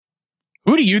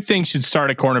Who do you think should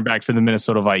start a cornerback for the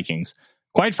Minnesota Vikings?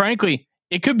 Quite frankly,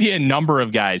 it could be a number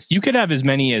of guys. You could have as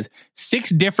many as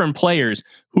 6 different players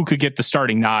who could get the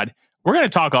starting nod. We're going to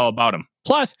talk all about them.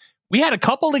 Plus, we had a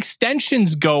couple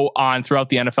extensions go on throughout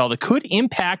the NFL that could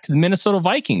impact the Minnesota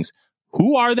Vikings.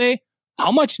 Who are they?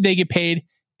 How much do they get paid?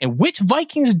 And which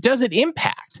Vikings does it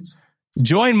impact?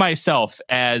 Join myself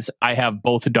as I have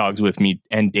both the dogs with me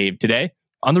and Dave today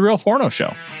on The Real Forno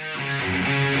Show.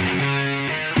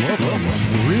 Welcome to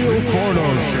The Real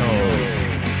Forno Show,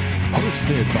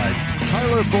 hosted by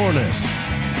Tyler Fornes,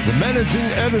 the managing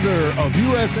editor of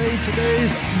USA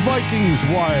Today's Vikings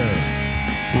Wire,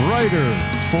 writer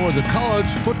for the College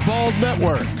Football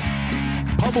Network,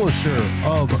 publisher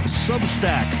of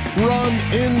Substack Run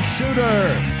In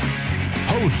Shooter,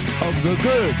 host of The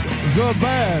Good, The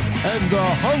Bad, and The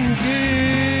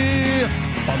Hungry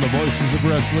on the Voices of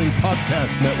Wrestling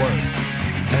Podcast Network,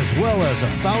 as well as a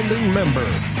founding member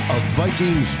of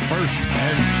Vikings First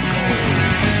and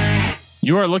Skull.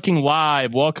 You are looking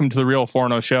live. Welcome to The Real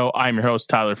Forno Show. I'm your host,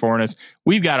 Tyler Fornes.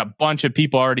 We've got a bunch of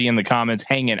people already in the comments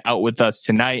hanging out with us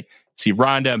tonight. See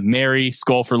Rhonda, Mary,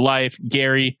 Skull for Life,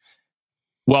 Gary.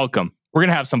 Welcome. We're going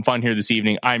to have some fun here this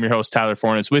evening. I'm your host, Tyler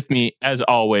Fornes. With me, as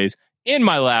always, in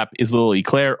my lap is little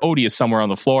Eclair. Odie is somewhere on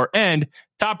the floor. And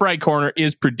top right corner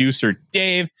is producer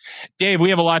Dave. Dave, we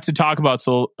have a lot to talk about,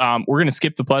 so we're going to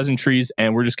skip the pleasantries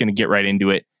and we're just going to get right into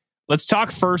it. Let's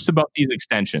talk first about these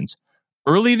extensions.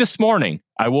 Early this morning,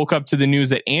 I woke up to the news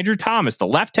that Andrew Thomas, the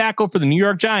left tackle for the New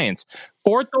York Giants,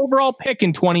 4th overall pick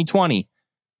in 2020,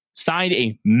 signed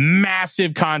a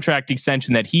massive contract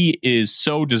extension that he is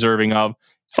so deserving of.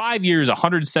 5 years,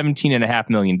 $117.5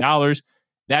 million.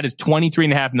 That is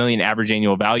 $23.5 million average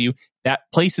annual value. That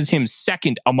places him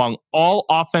second among all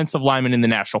offensive linemen in the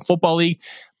National Football League,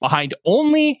 behind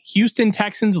only Houston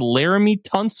Texans' Laramie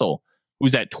Tunsil,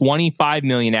 who's at $25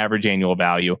 million average annual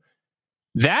value.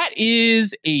 That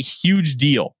is a huge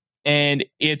deal. And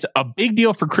it's a big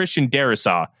deal for Christian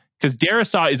Darrisaw, because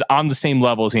Darrisaw is on the same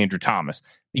level as Andrew Thomas.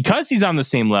 Because he's on the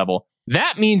same level,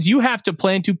 that means you have to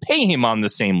plan to pay him on the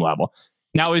same level.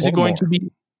 Now, is it going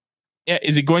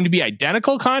to be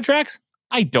identical contracts?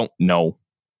 I don't know.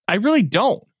 I really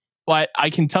don't. But I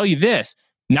can tell you this.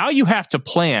 Now you have to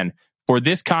plan for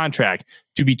this contract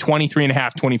to be $23.5,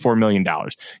 $24 million.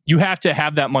 You have to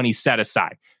have that money set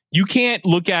aside. You can't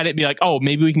look at it and be like, oh,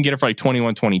 maybe we can get it for like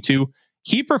 21, 22.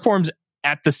 He performs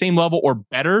at the same level or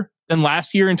better than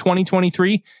last year in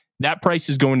 2023. That price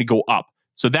is going to go up.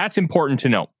 So that's important to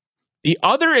know. The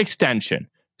other extension,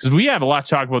 because we have a lot to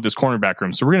talk about this cornerback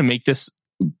room, so we're going to make this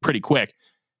pretty quick,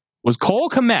 was Cole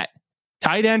Kmet,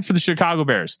 tight end for the Chicago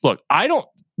Bears. Look, I don't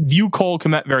view Cole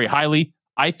Kmet very highly.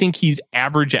 I think he's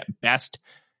average at best.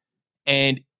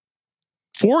 And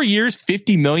 4 years,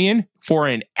 $50 million for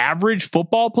an average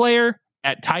football player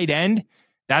at tight end,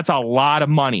 that's a lot of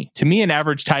money. To me, an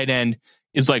average tight end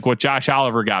is like what Josh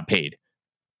Oliver got paid,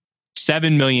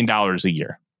 $7 million a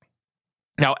year.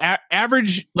 Now,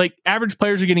 average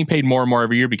players are getting paid more and more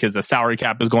every year because the salary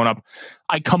cap is going up.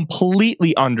 I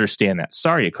completely understand that.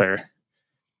 Sorry, Claire.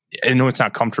 I know it's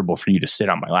not comfortable for you to sit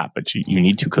on my lap, but you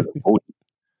need to because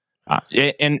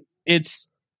and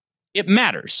it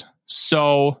matters.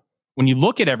 So when you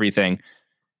look at everything,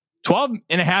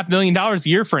 $12.5 million a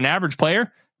year for an average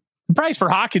player, the price for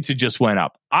Hockenson just went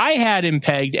up. I had him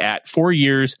pegged at 4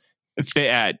 years and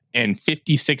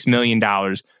 $56 million,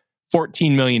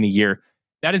 $14 million a year.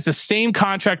 That is the same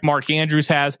contract Mark Andrews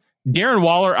has. Darren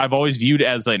Waller, I've always viewed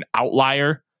as an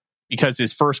outlier because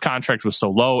his first contract was so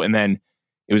low, and then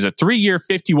it was a 3-year,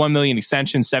 $51 million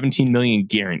extension, $17 million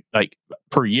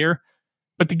per year.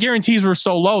 But the guarantees were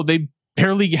so low, they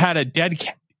barely had a dead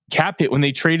cap hit when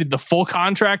they traded the full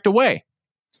contract away.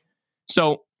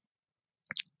 So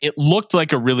it looked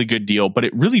like a really good deal, but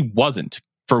it really wasn't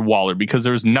for Waller because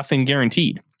there was nothing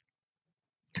guaranteed.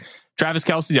 Travis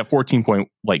Kelce's at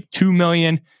 $14.2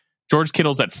 million. George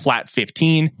Kittle's at flat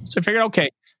 15. So I figured, okay,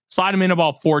 slide him in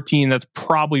about 14. That's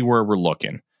probably where we're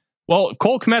looking. Well, if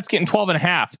Cole Kmet's getting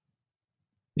 12.5,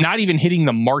 not even hitting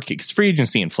the market because free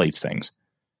agency inflates things.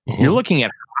 Mm-hmm. You're looking at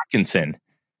Hockenson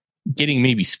getting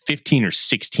maybe $15 or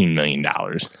 $16 million.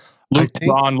 Luke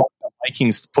Braun, the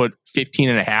Vikings put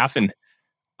 15.5, and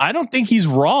I don't think he's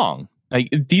wrong. Like,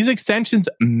 these extensions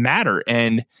matter,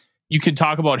 and you could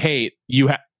talk about, hey,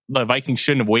 the Vikings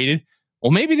shouldn't have waited.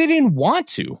 Well, maybe they didn't want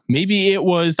to. Maybe it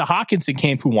was the Hockenson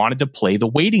camp who wanted to play the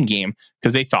waiting game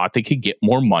because they thought they could get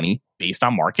more money based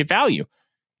on market value.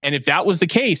 And if that was the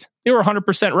case, they were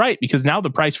 100% right, because now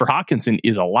the price for Hockenson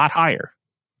is a lot higher.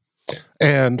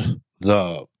 And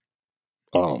the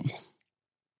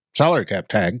salary cap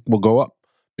tag will go up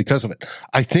because of it.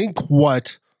 I think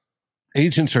what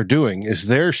agents are doing is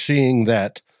they're seeing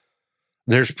that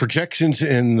there's projections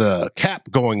in the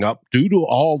cap going up due to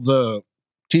all the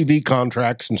TV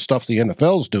contracts and stuff the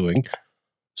NFL's doing.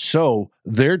 So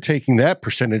they're taking that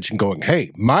percentage and going,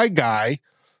 hey, my guy,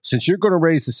 since you're going to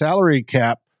raise the salary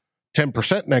cap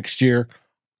 10% next year,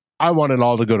 I want it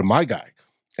all to go to my guy.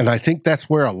 And I think that's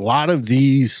where a lot of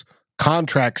these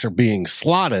contracts are being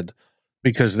slotted,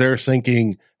 because they're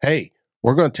thinking, hey,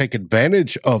 we're going to take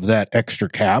advantage of that extra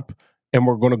cap and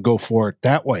we're going to go for it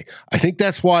that way. I think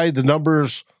that's why the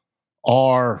numbers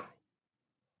are,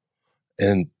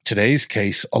 in today's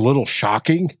case, a little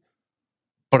shocking,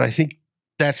 but I think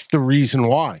that's the reason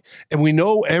why. And we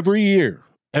know every year,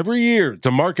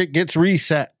 the market gets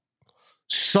reset.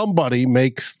 Somebody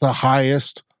makes the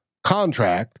highest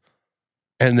contract,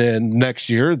 and then next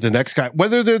year, the next guy,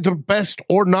 whether they're the best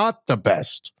or not the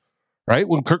best, right?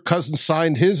 When Kirk Cousins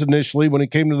signed his initially, when he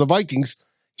came to the Vikings,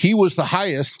 he was the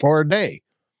highest for a day.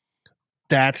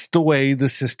 That's the way the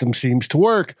system seems to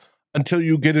work until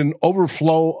you get an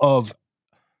overflow of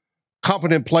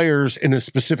competent players in a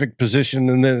specific position,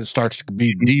 and then it starts to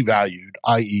be devalued,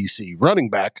 i.e. running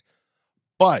back.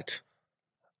 But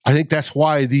I think that's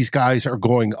why these guys are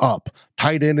going up.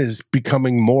 Tight end is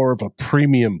becoming more of a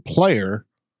premium player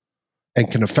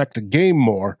and can affect the game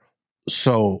more,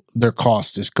 so their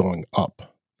cost is going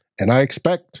up. And I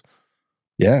expect,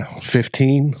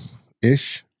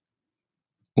 15-ish.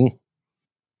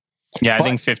 Yeah, I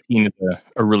think 15 is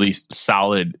a really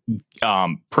solid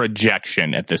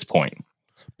projection at this point.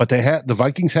 But the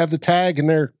Vikings have the tag in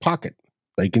their pocket.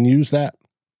 They can use that.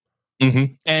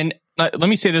 Mm-hmm. And let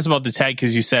me say this about the tag,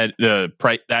 because you said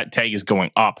that tag is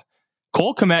going up.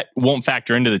 Cole Kmet won't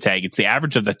factor into the tag. It's the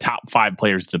average of the top 5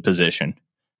 players at the position.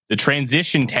 The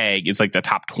transition tag is like the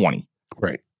top 20.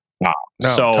 Right. Wow.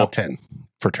 No, so top 10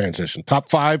 for transition. Top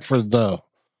 5 for the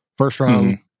first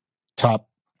round, top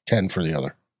 10 for the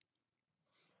other.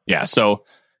 Yeah, so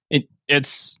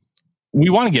it's we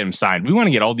want to get him signed. We want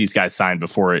to get all these guys signed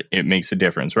before it makes a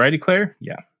difference, right, Eclair?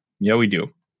 Yeah, we do.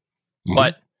 Mm-hmm.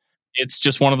 But it's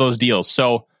just one of those deals.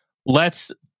 So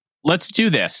let's do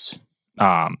this.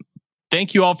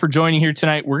 Thank you all for joining here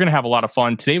tonight. We're going to have a lot of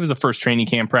fun. Today was the first training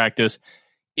camp practice.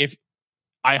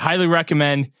 I highly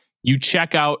recommend you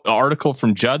check out the article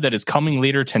from Judd that is coming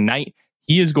later tonight.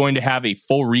 He is going to have a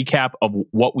full recap of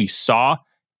what we saw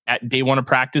at day 1 of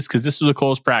practice, because this was a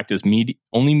closed practice.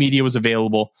 Only media was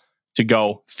available to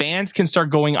go. Fans can start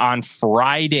going on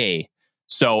Friday.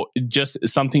 So just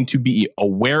something to be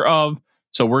aware of.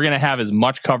 So we're going to have as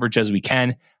much coverage as we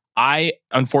can. I,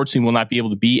 unfortunately, will not be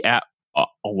able to be at a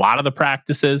lot of the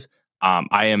practices.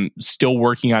 I am still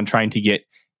working on trying to get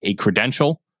a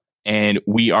credential, and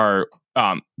we are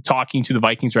talking to the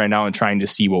Vikings right now and trying to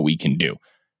see what we can do.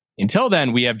 Until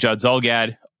then, we have Judd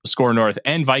Zulgad, Score North,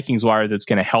 and Vikings Wire that's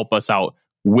going to help us out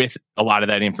with a lot of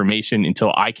that information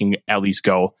until I can at least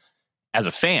go as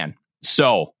a fan.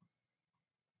 So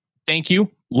thank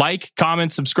you. Like,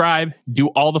 comment, subscribe, do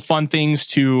all the fun things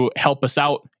to help us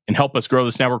out and help us grow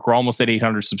this network. We're almost at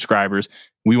 800 subscribers.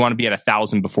 We want to be at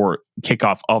 1,000 before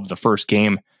kickoff of the first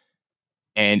game.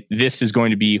 And this is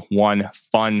going to be one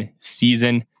fun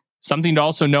season. Something to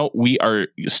also note, we are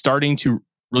starting to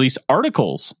release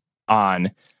articles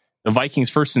on the Vikings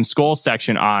First and Skol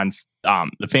section on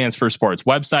the Fans First Sports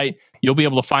website. You'll be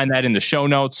able to find that in the show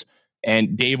notes.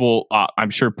 And Dave will, I'm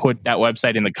sure, put that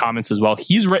website in the comments as well.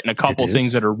 He's written a couple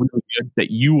things that are really good that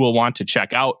you will want to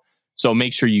check out. So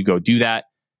make sure you go do that.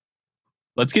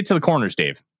 Let's get to the corners,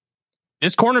 Dave.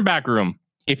 This cornerback room,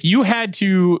 if you had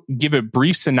to give a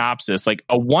brief synopsis, like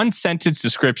a 1-sentence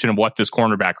description of what this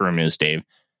cornerback room is, Dave,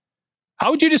 how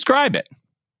would you describe it?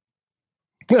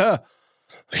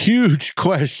 Huge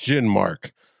question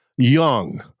mark.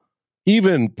 Young.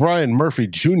 Even Brian Murphy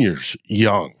Jr.'s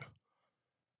young.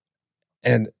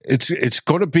 And it's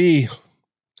going to be,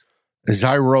 as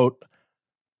I wrote,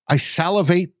 I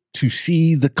salivate to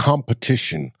see the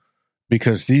competition,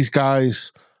 because these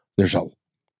guys, we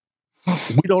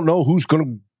don't know who's going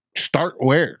to start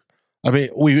where. I mean,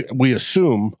 we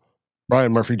assume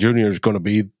Brian Murphy Jr. is going to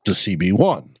be the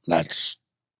CB1. That's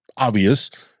obvious.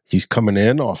 He's coming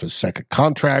in off his second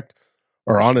contract,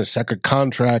 or on his second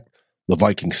contract. The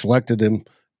Vikings selected him,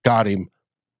 got him.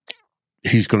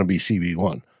 He's going to be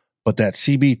CB1. But that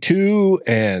CB2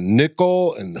 and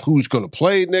nickel, and who's going to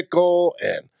play nickel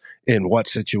and in what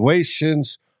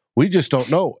situations, we just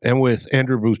don't know. And with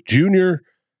Andrew Booth Jr.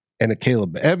 and a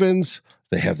Caleb Evans,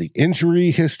 they have the injury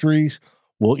histories.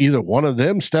 Will either one of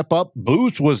them step up?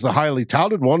 Booth was the highly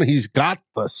touted one. He's got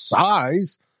the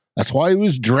size. That's why he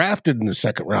was drafted in the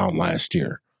second round last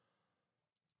year.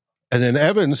 And then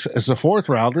Evans, as a 4th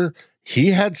rounder, he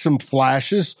had some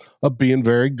flashes of being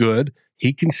very good.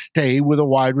 He can stay with a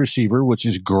wide receiver, which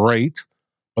is great,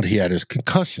 but he had his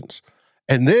concussions.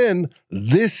 And then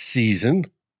this season,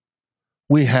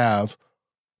 we have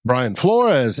Brian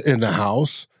Flores in the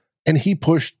house, and he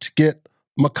pushed to get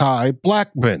Mekhi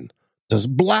Blackmon. Does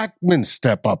Blackmon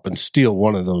step up and steal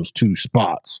one of those two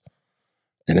spots?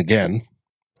 And again,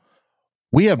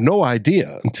 we have no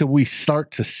idea until we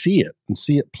start to see it and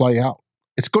see it play out.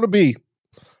 It's going to be,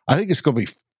 I think it's going to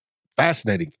be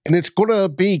fascinating. And it's going to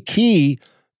be key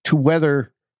to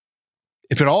whether,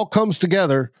 if it all comes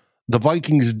together, the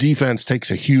Vikings defense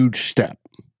takes a huge step.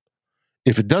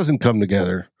 If it doesn't come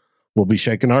together, we'll be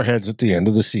shaking our heads at the end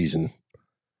of the season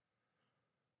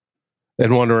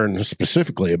and wondering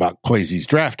specifically about Kwesi's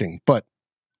drafting. But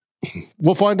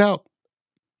we'll find out.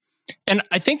 And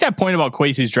I think that point about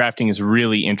Kwesi's drafting is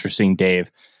really interesting,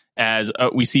 Dave, as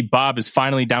we see Bob is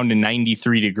finally down to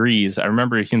 93 degrees. I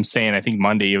remember him saying, I think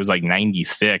Monday it was like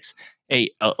 96.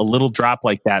 Hey, a little drop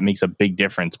like that makes a big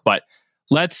difference. But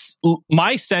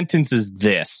my sentence is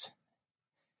this.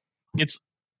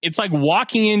 It's like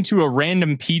walking into a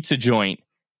random pizza joint,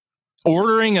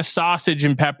 ordering a sausage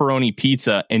and pepperoni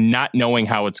pizza and not knowing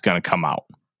how it's going to come out.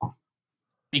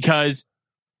 Because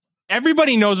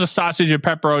everybody knows a sausage and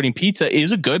pepperoni pizza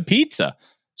is a good pizza.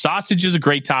 Sausage is a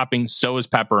great topping. So is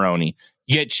pepperoni.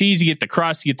 You get cheese, you get the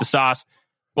crust, you get the sauce.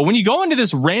 But when you go into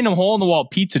this random hole-in-the-wall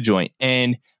pizza joint,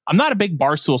 and I'm not a big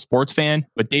Barstool Sports fan,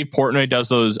 but Dave Portnoy does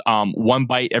those one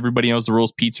bite, everybody knows the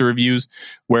rules pizza reviews,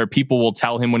 where people will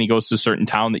tell him when he goes to a certain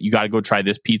town that you got to go try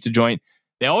this pizza joint.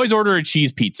 They always order a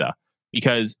cheese pizza,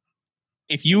 because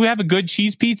if you have a good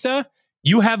cheese pizza,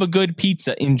 you have a good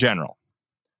pizza in general.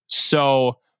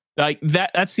 So like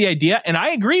that's the idea. And I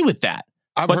agree with that.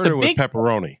 I've heard it with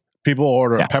pepperoni. People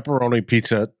order a pepperoni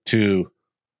pizza to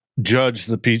judge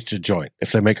the pizza joint.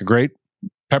 If they make a great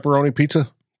pepperoni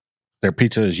pizza, their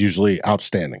pizza is usually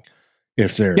outstanding.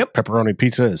 If their pepperoni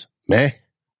pizza is meh,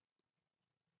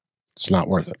 it's not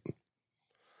worth it.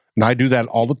 And I do that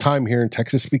all the time here in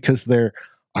Texas because there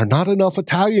are not enough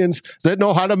Italians that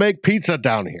know how to make pizza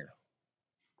down here.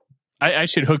 I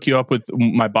should hook you up with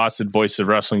my boss at Voice of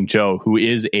Wrestling, Joe, who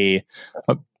is a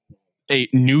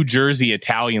New Jersey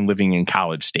Italian living in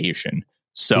College Station.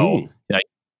 So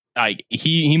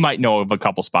he might know of a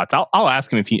couple spots. I'll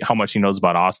ask him how much he knows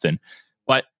about Austin.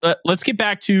 But let's get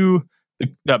back to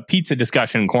the pizza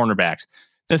discussion and cornerbacks.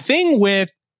 The thing with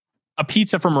a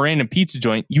pizza from a random pizza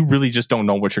joint, you really just don't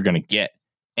know what you're going to get.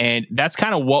 And that's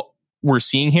kind of what we're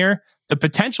seeing here. The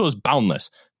potential is boundless.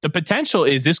 The potential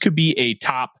is this could be a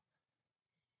top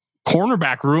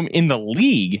cornerback room in the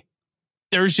league.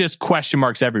 There's just question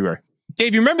marks everywhere.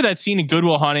 Dave, you remember that scene in Good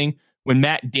Will Hunting when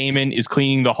Matt Damon is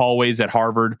cleaning the hallways at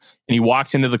Harvard and he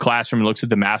walks into the classroom and looks at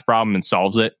the math problem and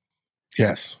solves it?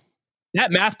 Yes.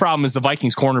 That math problem is the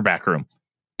Vikings cornerback room.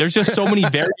 There's just so many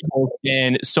variables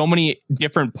and so many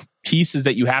different pieces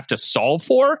that you have to solve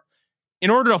for in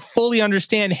order to fully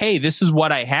understand, hey, this is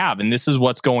what I have and this is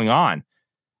what's going on.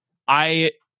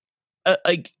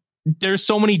 There's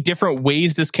so many different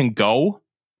ways this can go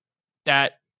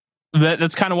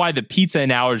that's kind of why the pizza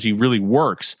analogy really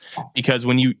works, because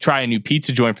when you try a new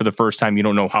pizza joint for the first time, you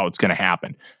don't know how it's going to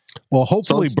happen. Well,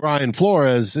 hopefully Brian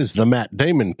Flores is the Matt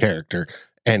Damon character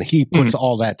and he puts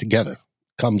all that together,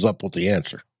 comes up with the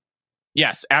answer.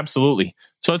 Yes, absolutely.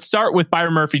 So let's start with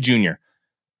Byron Murphy Jr.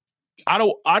 Out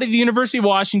of the University of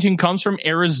Washington, comes from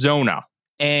Arizona.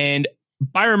 And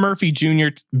Byron Murphy Jr.,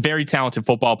 very talented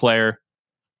football player.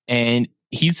 And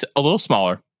he's a little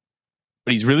smaller,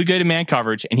 but he's really good at man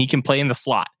coverage and he can play in the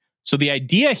slot. So the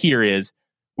idea here is,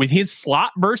 with his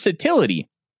slot versatility,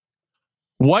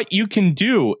 what you can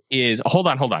do is, hold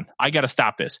on. I got to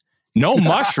stop this. No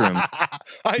mushrooms.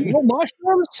 No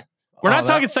mushrooms. We're not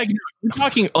talking psychedelic. We're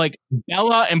talking like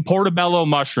Bella and Portobello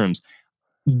mushrooms.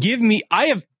 When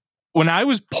I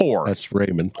was poor. That's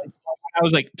Raymond. I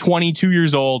was like 22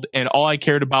 years old and all I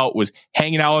cared about was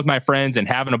hanging out with my friends and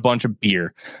having a bunch of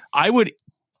beer. I would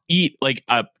eat like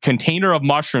a container of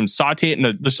mushrooms, saute it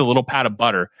in just a little pat of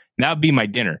butter, and that would be my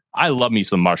dinner. I love me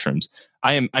some mushrooms.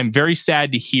 I'm very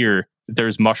sad to hear that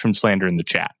there's mushroom slander in the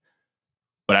chat,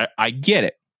 but I get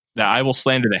it that I will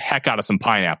slander the heck out of some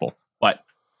pineapple. But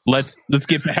let's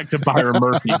get back to Byron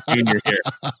Murphy Jr. here.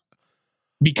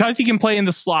 Because he can play in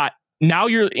the slot, now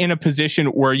you're in a position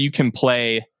where you can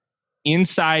play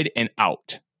inside and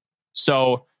out.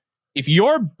 So if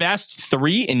your best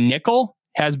three in nickel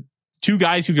has two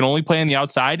guys who can only play on the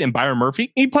outside and Byron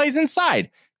Murphy, he plays inside.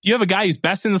 If you have a guy who's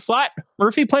best in the slot,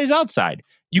 Murphy plays outside.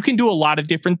 You can do a lot of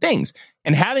different things.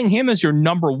 And having him as your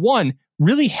number one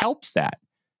really helps that.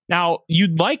 Now,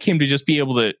 you'd like him to just be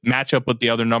able to match up with the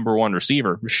other number one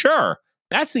receiver. Sure,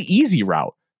 that's the easy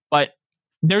route. But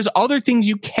there's other things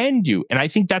you can do. And I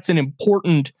think that's an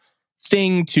important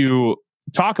thing to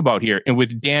talk about here. And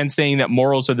with Dan saying that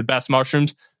morals are the best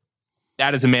mushrooms,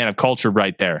 that is a man of culture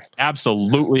right there.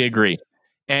 Absolutely agree.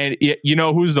 And you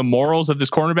know who's the morals of this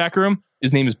cornerback room?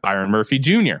 His name is Byron Murphy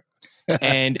Jr.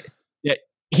 And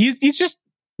he's just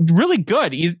really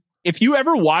good. If you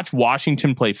ever watch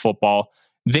Washington play football,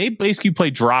 they basically play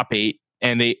drop 8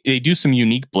 and they do some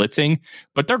unique blitzing,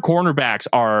 but their cornerbacks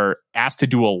are asked to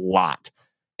do a lot.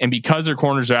 And because their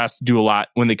corners are asked to do a lot,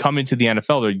 when they come into the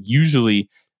NFL, they're usually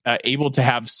able to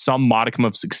have some modicum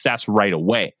of success right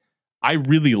away. I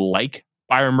really like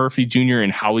Byron Murphy Jr.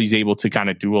 and how he's able to kind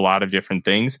of do a lot of different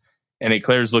things. And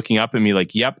Claire's looking up at me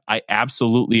like, yep, I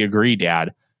absolutely agree,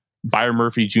 Dad. Byron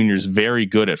Murphy Jr. is very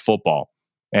good at football.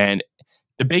 And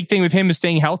the big thing with him is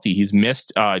staying healthy. He's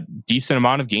missed a decent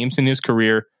amount of games in his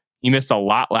career. He missed a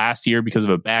lot last year because of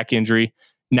a back injury.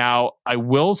 Now, I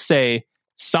will say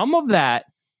some of that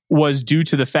was due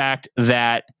to the fact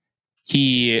that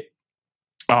he,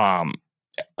 the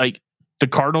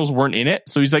Cardinals weren't in it.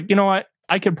 So he's like, you know what?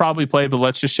 I could probably play, but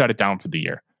let's just shut it down for the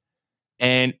year.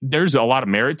 And there's a lot of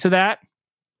merit to that.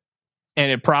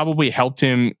 And it probably helped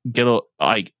him get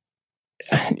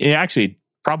it actually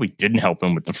probably didn't help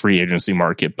him with the free agency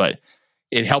market, but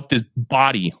it helped his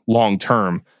body long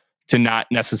term to not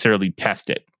necessarily test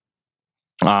it.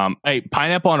 Hey,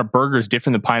 pineapple on a burger is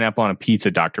different than pineapple on a pizza,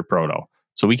 Dr. Proto.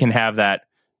 So we can have that.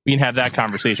 We can have that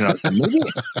conversation.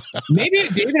 Maybe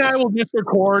Dave and I will just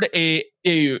record a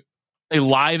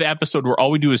live episode where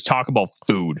all we do is talk about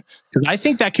food, because I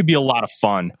think that could be a lot of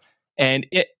fun. And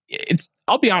it's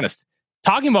I'll be honest,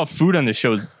 talking about food on the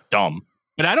show is dumb,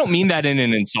 but I don't mean that in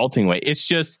an insulting way. It's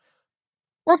just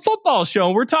we're a football show.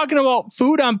 And we're talking about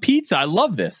food on pizza. I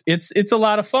love this. It's a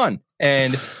lot of fun.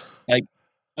 And like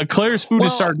Claire's food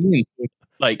is sardines.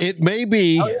 Like it may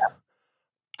be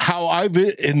how I've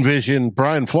envisioned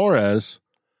Brian Flores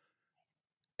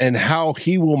and how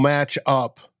he will match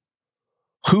up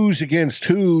who's against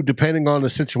who, depending on the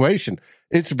situation.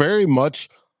 It's very much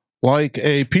like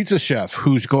a pizza chef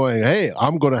who's going, hey,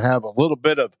 I'm going to have a little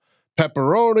bit of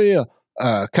pepperoni,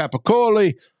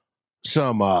 capicola,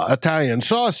 some Italian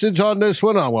sausage on this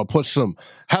one. I'm going to put some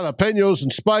jalapenos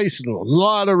and spice and a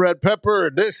lot of red pepper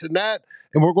and this and that.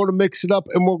 And we're going to mix it up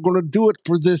and we're going to do it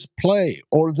for this play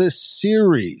or this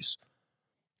series.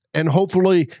 And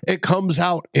hopefully it comes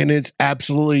out and it's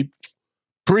absolutely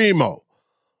primo.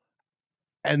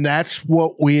 And that's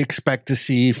what we expect to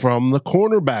see from the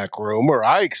cornerback room, or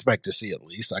I expect to see at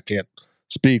least. I can't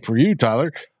speak for you,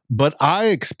 Tyler, but I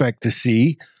expect to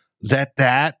see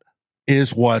that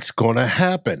is what's going to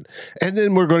happen. And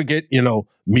then we're going to get,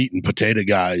 meat and potato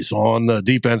guys on the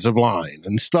defensive line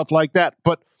and stuff like that.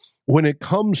 But when it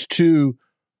comes to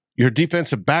your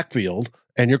defensive backfield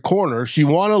and your corners, you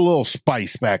want a little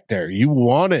spice back there. You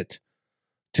want it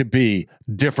to be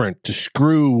different, to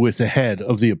screw with the head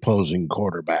of the opposing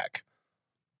quarterback.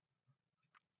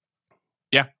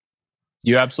 Yeah,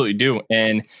 you absolutely do.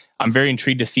 And I'm very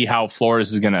intrigued to see how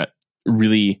Flores is going to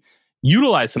really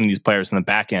utilize some of these players in the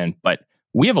back end. But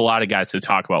we have a lot of guys to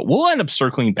talk about. We'll end up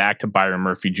circling back to Byron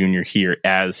Murphy Jr. here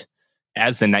as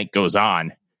the night goes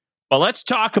on. But let's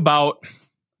talk about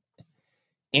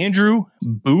Andrew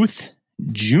Booth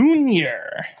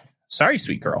Jr. Sorry,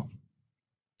 sweet girl.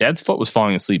 Dad's foot was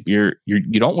falling asleep. You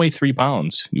don't weigh 3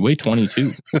 pounds. You weigh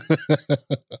 22.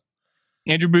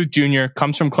 Andrew Booth Jr.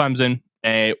 comes from Clemson.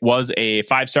 Was a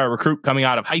 5-star recruit coming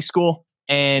out of high school.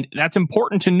 And that's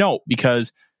important to note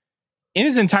because in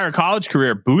his entire college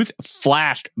career, Booth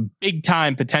flashed big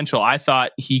time potential. I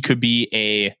thought he could be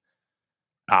a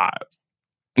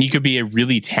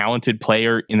really talented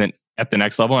player at the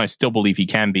next level. And I still believe he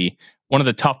can be. One of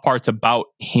the tough parts about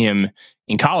him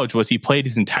in college was he played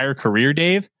his entire career,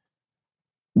 Dave,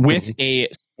 with a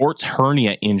sports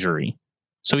hernia injury.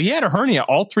 So he had a hernia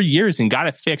all 3 years and got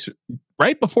it fixed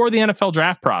right before the NFL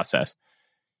draft process.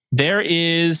 There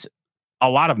is a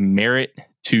lot of merit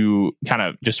to kind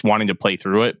of just wanting to play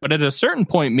through it. But at a certain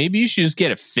point, maybe you should just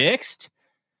get it fixed.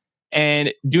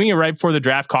 And doing it right before the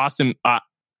draft cost him, I'm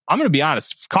going to be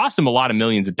honest, cost him a lot of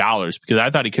millions of dollars because I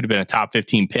thought he could have been a top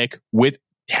 15 pick with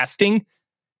testing.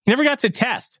 He never got to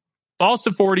test. Falls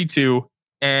to 42,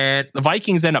 and the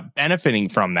Vikings end up benefiting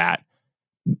from that.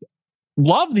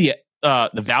 Love the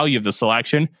value of the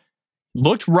selection.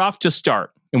 Looked rough to start,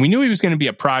 and we knew he was going to be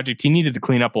a project. He needed to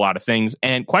clean up a lot of things,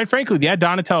 and quite frankly, the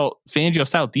Donatello Fangio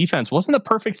style defense wasn't the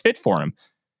perfect fit for him.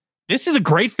 This is a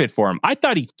great fit for him. I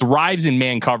thought he thrives in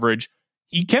man coverage.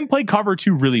 He can play cover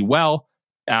 2 really well.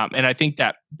 And I think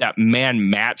that man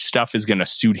match stuff is going to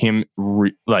suit him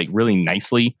really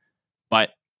nicely. But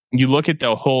you look at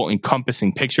the whole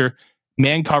encompassing picture,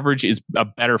 man coverage is a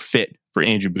better fit for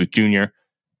Andrew Booth Jr.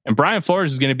 And Brian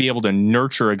Flores is going to be able to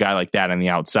nurture a guy like that on the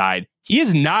outside. He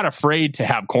is not afraid to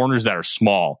have corners that are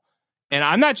small. And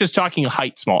I'm not just talking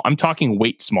height small. I'm talking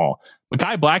weight small.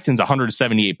 Mekhi Blackton's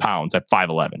 178 pounds at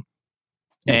 5'11".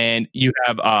 And you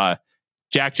have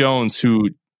Jack Jones, who,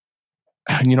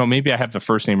 maybe I have the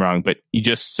first name wrong, but he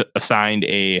just assigned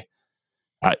an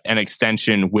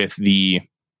extension with the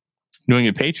New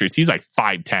England Patriots. He's like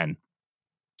 5'10".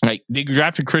 Like, they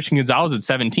drafted Christian Gonzalez at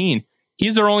 17.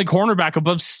 He's their only cornerback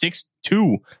above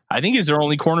 6'2". I think he's their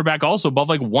only cornerback also above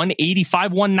like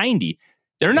 185, 190.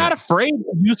 They're not afraid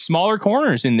to use smaller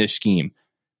corners in this scheme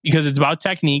because it's about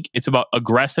technique, it's about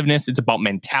aggressiveness, it's about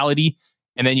mentality,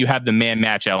 and then you have the man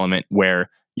match element where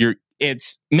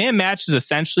man match is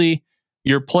essentially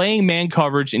you're playing man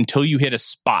coverage until you hit a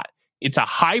spot. It's a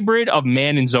hybrid of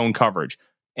man and zone coverage,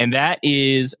 and that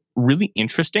is really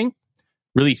interesting,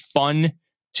 really fun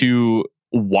to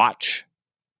watch,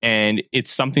 and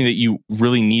it's something that you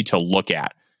really need to look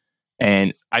at.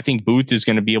 And I think Booth is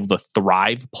going to be able to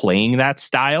thrive playing that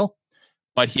style,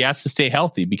 but he has to stay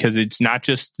healthy because it's not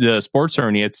just the sports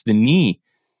hernia, it's the knee.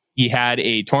 He had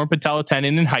a torn patella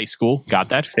tendon in high school, got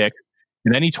that fixed,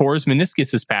 and then he tore his meniscus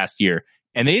this past year.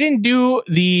 And they didn't do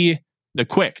the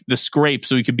scrape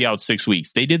so he could be out 6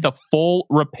 weeks. They did the full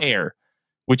repair,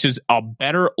 which is a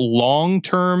better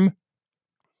long-term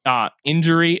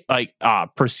injury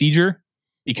procedure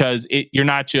because you're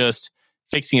not just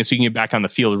fixing it so you can get back on the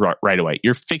field right away.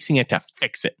 You're fixing it to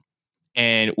fix it.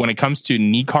 And when it comes to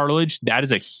knee cartilage, that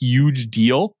is a huge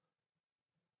deal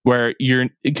where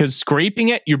because scraping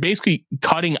it, you're basically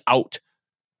cutting out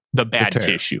the bad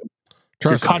tissue.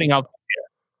 You're cutting out the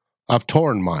tear. I've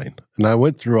torn mine and I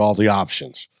went through all the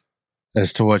options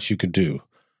as to what you could do.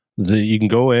 You can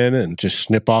go in and just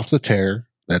snip off the tear.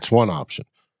 That's one option.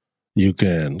 You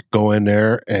can go in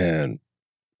there and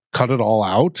cut it all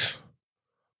out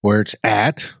where it's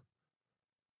at.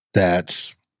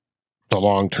 That's the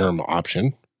long-term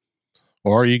option.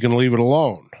 Or you can leave it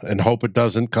alone and hope it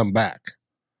doesn't come back.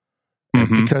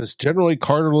 Mm-hmm. Because generally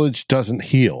cartilage doesn't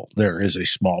heal. There is a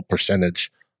small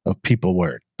percentage of people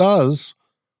where it does,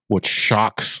 which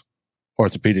shocks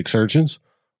orthopedic surgeons.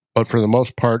 But for the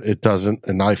most part, it doesn't.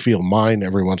 And I feel mine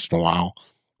every once in a while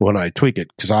when I tweak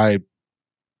it because I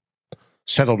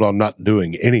settled on not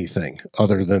doing anything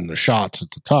other than the shots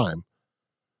at the time.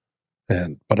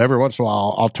 But every once in a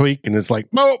while, I'll tweak, and it's like,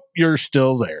 nope, you're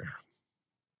still there.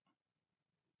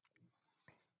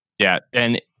 Yeah,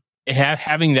 and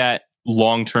having that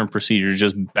long-term procedure is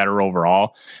just better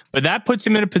overall. But that puts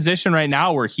him in a position right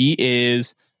now where he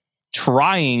is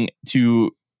trying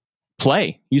to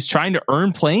play. He's trying to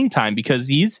earn playing time because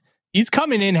he's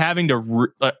coming in having to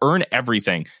earn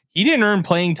everything. He didn't earn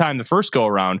playing time the first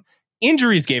go-around.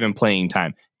 Injuries gave him playing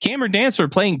time. Cameron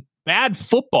Dantzler playing bad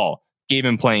football gave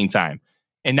him playing time.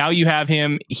 And now you have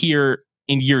him here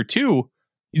in year 2.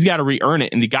 He's got to re-earn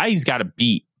it. And the guy he's got to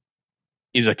beat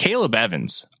is a Caleb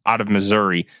Evans out of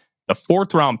Missouri, the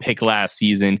 4th round pick last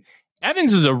season.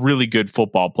 Evans is a really good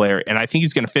football player, and I think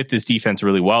he's going to fit this defense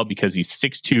really well because he's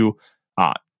 6'2",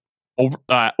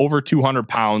 over 200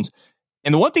 pounds.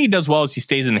 And the one thing he does well is he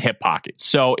stays in the hip pocket.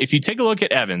 So if you take a look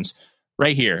at Evans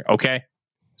right here, okay?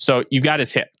 So you've got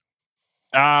his hip.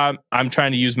 I'm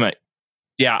trying to use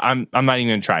I'm not even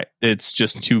going to try it. It's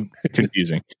just too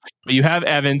confusing. But you have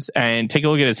Evans, and take a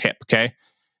look at his hip, okay?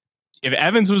 If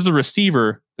Evans was the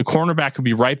receiver, the cornerback would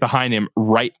be right behind him,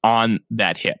 right on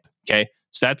that hip, okay?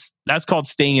 So that's called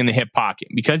staying in the hip pocket.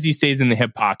 Because he stays in the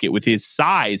hip pocket with his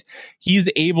size, he's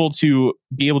able to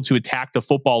attack the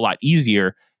football a lot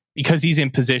easier because he's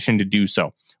in position to do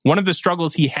so. One of the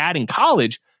struggles he had in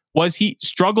college was he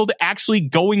struggled actually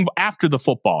going after the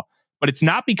football, but it's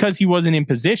not because he wasn't in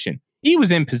position. He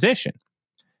was in position.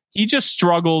 He just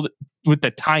struggled with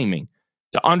the timing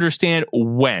to understand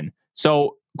when.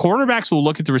 So cornerbacks will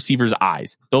look at the receiver's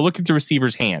eyes. They'll look at the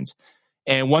receiver's hands.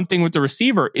 And one thing with the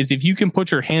receiver is if you can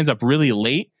put your hands up really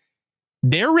late,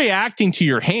 they're reacting to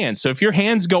your hands. So if your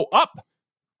hands go up,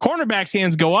 cornerbacks'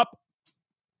 hands go up,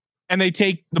 and they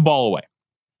take the ball away.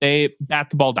 They bat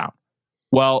the ball down.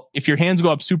 Well, if your hands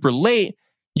go up super late,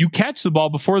 you catch the ball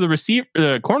before the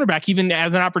cornerback even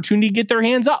has an opportunity to get their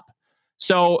hands up.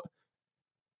 So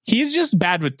he's just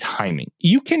bad with timing.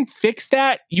 You can fix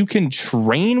that. You can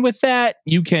train with that.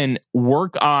 You can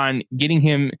work on getting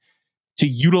him to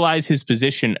utilize his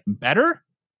position better,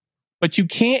 but you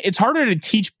can't. It's harder to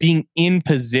teach being in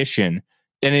position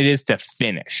than it is to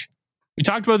finish. We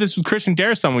talked about this with Christian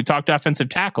Darrison. We talked offensive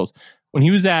tackles. when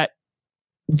he was at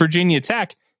Virginia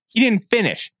Tech, he didn't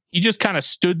finish. He just kind of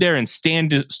stood there and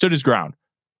stood his ground.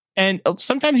 And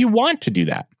sometimes you want to do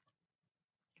that.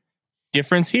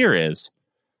 Difference here is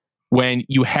when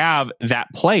you have that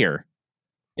player,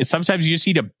 is sometimes you just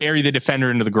need to bury the defender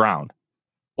into the ground.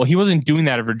 Well, he wasn't doing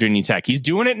that at Virginia Tech. He's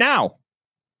doing it now.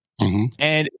 Mm-hmm.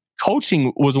 And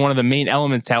coaching was one of the main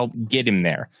elements to help get him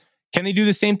there. Can they do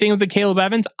the same thing with the Caleb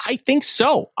Evans? I think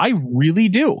so. I really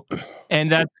do.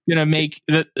 And that's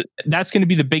going to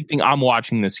be the big thing I'm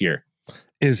watching this year.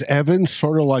 Is Evans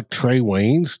sort of like Trey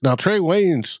Waynes? Now, Trey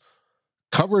Waynes'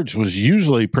 coverage was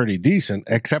usually pretty decent,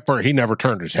 except for he never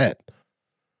turned his head,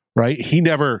 right?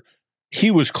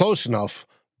 He was close enough,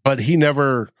 but he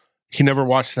never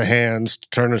watched the hands to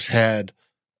turn his head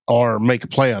or make a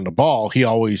play on the ball. He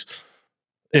always,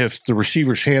 if the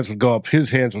receiver's hands would go up,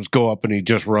 his hands would go up and he'd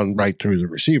just run right through the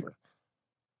receiver.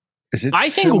 I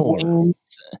think Waynes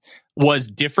was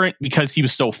different because he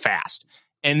was so fast.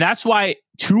 And that's why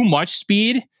too much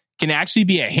speed can actually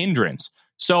be a hindrance.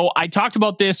 So I talked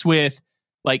about this with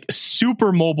like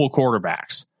super mobile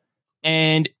quarterbacks.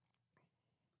 And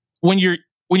when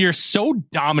you're so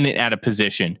dominant at a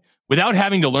position without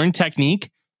having to learn technique,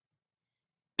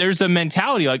 there's a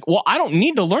mentality like, well, I don't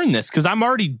need to learn this because I'm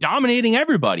already dominating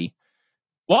everybody.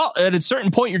 Well, at a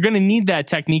certain point, you're going to need that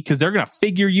technique because they're going to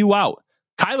figure you out.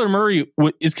 Kyler Murray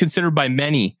is considered by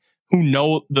many who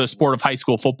know the sport of high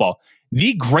school football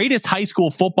the greatest high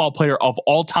school football player of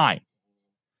all time.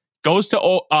 Goes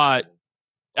to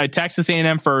Texas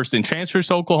A&M first and transfers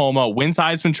to Oklahoma, wins the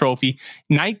Heisman Trophy,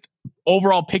 9th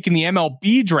overall pick in the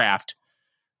MLB draft,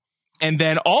 and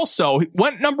then also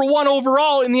went number 1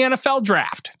 overall in the NFL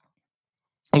draft.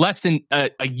 Less than a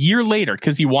year later,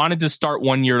 because he wanted to start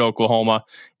 1 year at Oklahoma,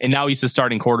 and now he's the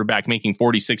starting quarterback, making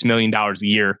 $46 million a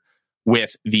year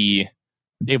with the...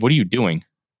 Dave, what are you doing?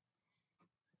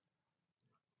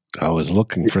 I was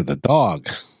looking for the dog.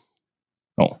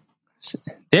 Oh,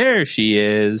 there she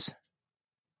is.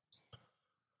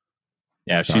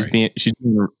 Yeah,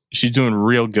 she's doing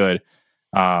real good.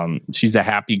 She's a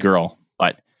happy girl.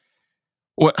 But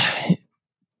what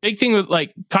big thing with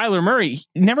like Kyler Murray,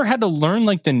 he never had to learn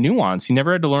like the nuance. He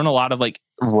never had to learn a lot of like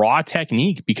raw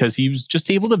technique because he was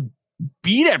just able to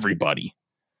beat everybody.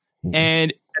 Mm-hmm.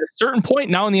 And at a certain point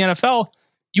now in the NFL,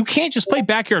 you can't just play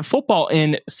backyard football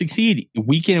and succeed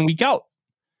week in and week out.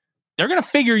 They're going to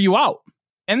figure you out.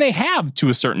 And they have to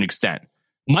a certain extent.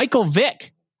 Michael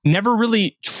Vick never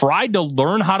really tried to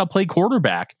learn how to play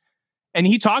quarterback. And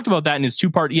he talked about that in his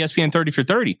 2-part ESPN 30 for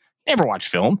 30. Never watched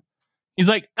film. He's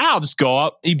like, I'll just go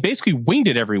up. He basically winged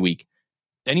it every week.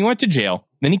 Then he went to jail.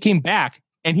 Then he came back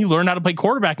and he learned how to play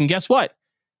quarterback. And guess what?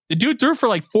 The dude threw for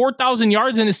like 4,000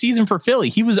 yards in a season for Philly.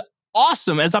 He was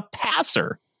awesome as a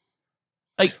passer.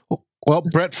 Like, well,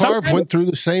 Brett Favre went through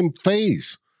the same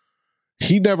phase.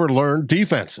 He never learned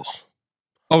defenses.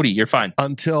 Odie, you're fine.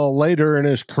 Until later in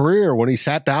his career when he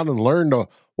sat down and learned to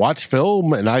watch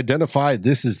film and identify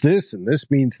this is this and this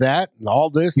means that and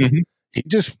all this. Mm-hmm. He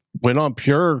just went on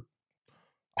pure,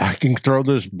 I can throw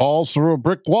this ball through a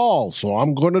brick wall, so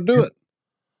I'm going to do it.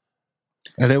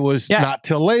 And it was not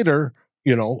till later,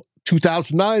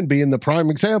 2009 being the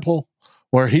prime example,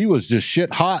 where he was just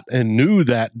shit hot and knew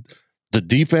that the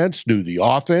defense, knew the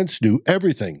offense, knew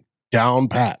everything down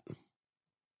pat.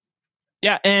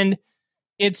 Yeah, and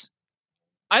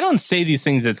I don't say these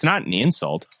things, it's not an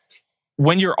insult.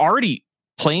 When you're already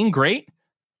playing great,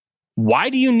 why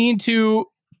do you need to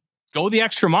go the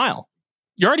extra mile?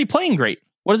 You're already playing great.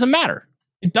 What does it matter?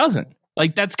 It doesn't.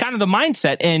 Like, that's kind of the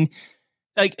mindset. And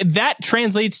like that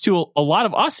translates to a lot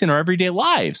of us in our everyday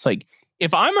lives. Like,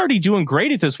 if I'm already doing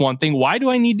great at this one thing, why do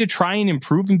I need to try and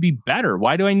improve and be better?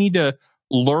 Why do I need to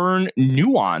learn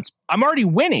nuance? I'm already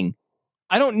winning.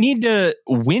 I don't need to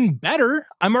win better.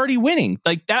 I'm already winning.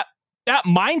 Like that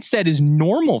mindset is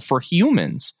normal for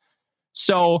humans.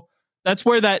 So that's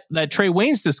where that Trey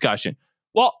Waynes discussion.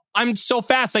 Well, I'm so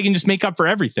fast I can just make up for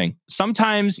everything.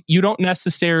 Sometimes you don't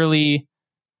necessarily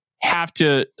have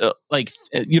to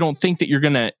you don't think that you're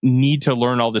going to need to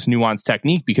learn all this nuanced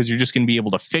technique because you're just going to be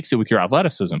able to fix it with your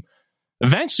athleticism.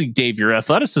 Eventually, Dave, your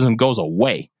athleticism goes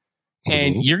away,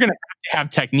 and you're going to have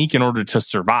technique in order to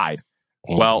survive.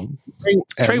 Well,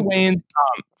 Trey Waynes,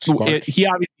 he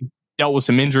obviously dealt with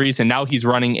some injuries, and now he's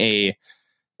running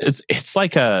it's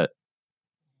like a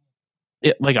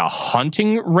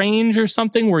hunting range or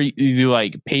something where you do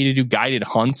like pay to do guided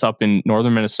hunts up in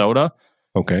northern Minnesota.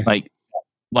 Okay, like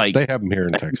they have them here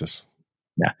in Texas.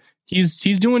 Yeah, he's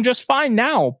doing just fine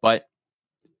now, but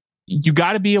you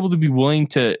got to be able to be willing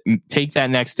to take that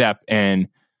next step and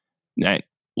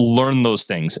learn those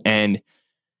things. And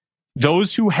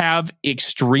those who have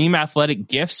extreme athletic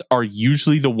gifts are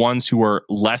usually the ones who are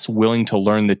less willing to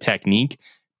learn the technique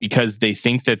because they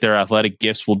think that their athletic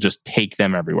gifts will just take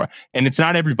them everywhere. And it's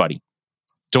not everybody.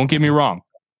 Don't get me wrong.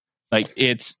 Like,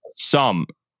 it's some,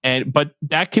 but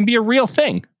that can be a real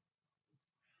thing.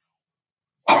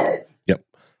 Yep.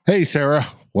 Hey, Sarah,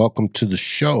 welcome to the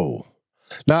show.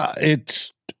 Now,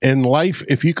 it's in life,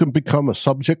 if you can become a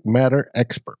subject matter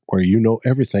expert where you know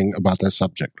everything about that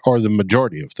subject, or the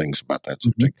majority of things about that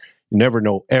subject, you never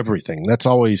know everything. That's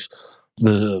always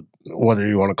whether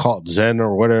you want to call it Zen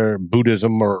or whatever,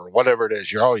 Buddhism or whatever it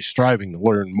is, you're always striving to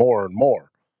learn more and more.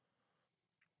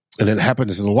 And it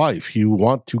happens in life. You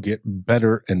want to get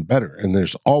better and better, and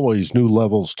there's always new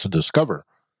levels to discover.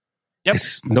 Yep.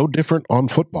 It's no different on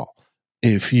football.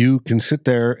 If you can sit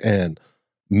there and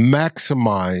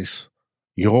maximize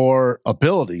your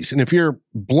abilities, and if you're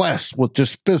blessed with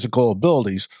just physical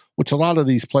abilities, which a lot of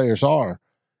these players are,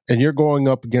 and you're going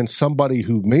up against somebody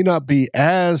who may not be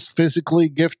as physically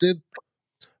gifted,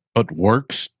 but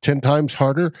works 10 times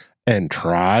harder and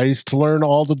tries to learn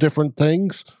all the different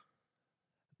things,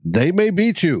 they may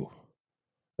beat you.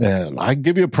 And I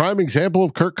give you a prime example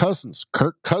of Kirk Cousins.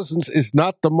 Kirk Cousins is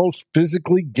not the most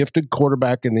physically gifted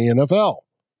quarterback in the NFL,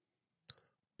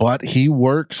 but he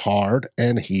works hard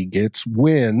and he gets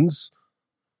wins,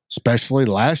 especially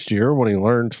last year when he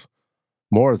learned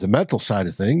more of the mental side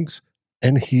of things,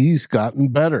 and he's gotten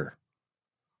better.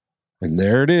 And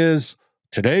there it is.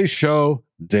 Today's show,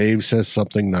 Dave says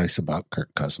something nice about Kirk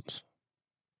Cousins.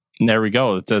 And there we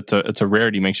go. It's a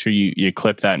rarity. Make sure you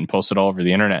clip that and post it all over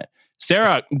the internet.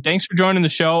 Sarah, thanks for joining the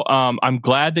show. I'm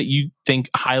glad that you think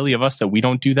highly of us, that we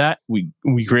don't do that. We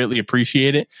greatly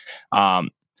appreciate it.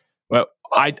 Well,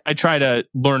 I try to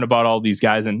learn about all these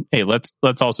guys, and hey, let's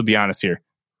also be honest here.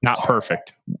 Not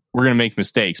perfect. We're going to make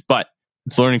mistakes, but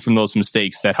it's learning from those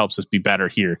mistakes that helps us be better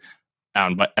here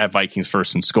at Vikings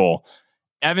First and Skol.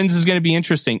 Evans is going to be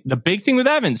interesting. The big thing with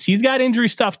Evans, he's got injury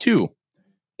stuff too.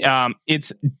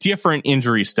 It's different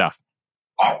injury stuff.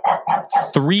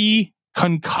 3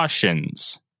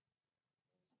 concussions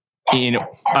in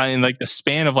like the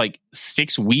span of like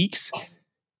 6 weeks.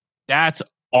 That's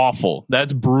awful.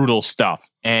 That's brutal stuff.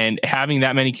 And having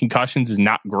that many concussions is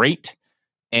not great,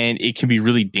 and it can be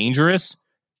really dangerous,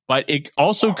 but it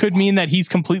also could mean that he's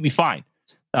completely fine.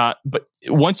 But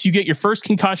once you get your first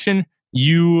concussion,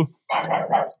 you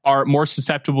are more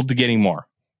susceptible to getting more.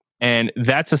 And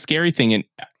that's a scary thing. And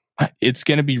it's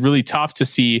going to be really tough to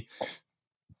see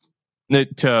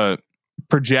to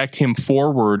project him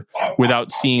forward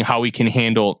without seeing how he can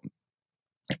handle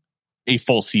a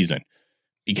full season,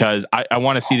 because I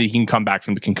want to see that he can come back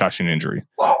from the concussion injury.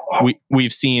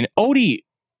 We've seen Odie.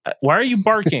 Why are you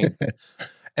barking?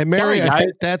 And Mary, I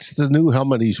think that's the new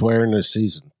helmet he's wearing this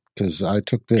season, because I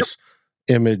took this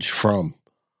image from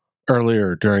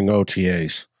earlier during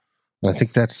OTAs. I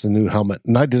think that's the new helmet.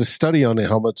 And I did a study on the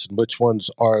helmets and which ones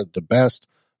are the best.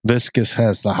 Viscus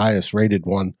has the highest rated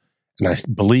one, and I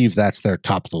believe that's their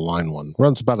top of the line one.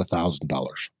 Runs about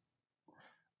 $1,000.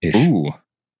 Ooh,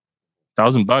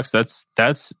 $1,000.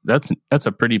 That's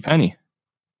a pretty penny.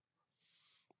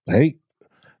 Hey,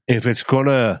 if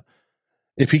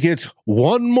he gets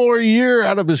one more year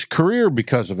out of his career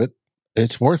because of it,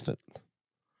 it's worth it.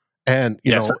 And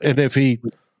and if he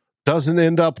doesn't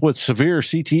end up with severe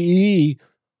CTE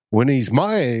when he's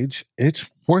my age, it's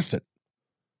worth it.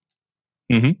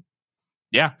 Mm-hmm.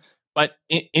 Yeah. But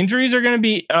injuries are going to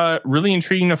be really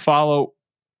intriguing to follow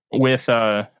with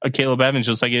a Caleb Evans,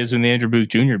 just like it is with Andrew Booth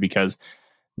Jr., because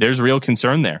there's real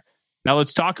concern there. Now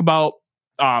let's talk about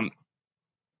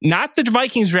not the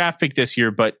Vikings draft pick this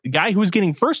year, but the guy who was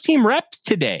getting first team reps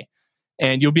today.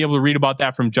 And you'll be able to read about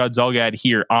that from Judd Zulgad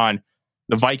here on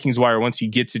the Vikings Wire once he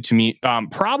gets it to me,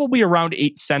 probably around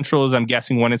 8 Central, as I'm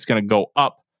guessing when it's going to go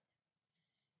up.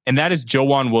 And that is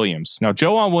Joejuan Williams. Now,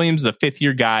 Joejuan Williams is a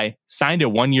 5th-year guy, signed a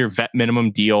 1-year vet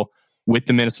minimum deal with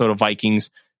the Minnesota Vikings,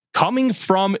 coming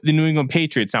from the New England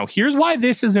Patriots. Now, here's why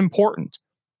this is important.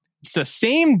 It's the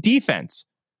same defense.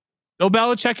 Bill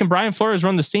Belichick and Brian Flores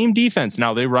run the same defense.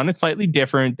 Now, they run it slightly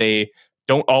different. They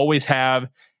don't always have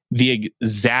the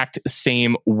exact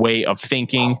same way of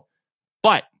thinking,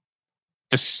 but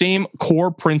the same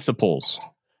core principles,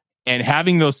 and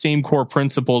having those same core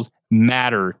principles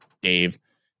matter, Dave.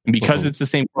 And because it's the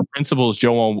same core principles,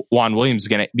 Joejuan Williams is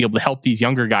going to be able to help these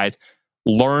younger guys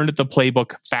learn the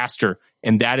playbook faster.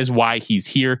 And that is why he's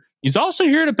here. He's also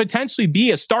here to potentially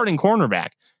be a starting cornerback.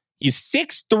 He's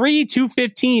 6'3",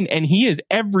 215, and he is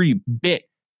every bit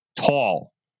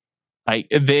tall. Like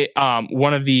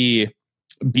one of the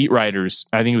beat writers,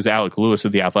 I think it was Alec Lewis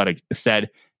of The Athletic, said,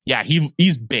 yeah,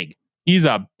 he's big. He's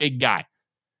a big guy.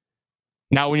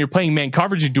 Now, when you're playing man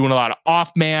coverage, you're doing a lot of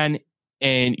off man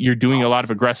and you're doing a lot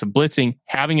of aggressive blitzing.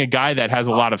 Having a guy that has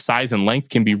a lot of size and length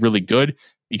can be really good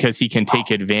because he can take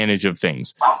advantage of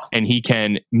things and he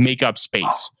can make up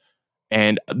space.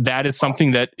 And that is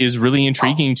something that is really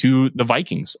intriguing to the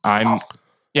Vikings.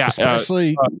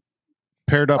 Especially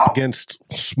paired up against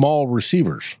small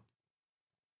receivers.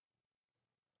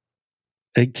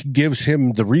 It gives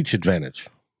him the reach advantage.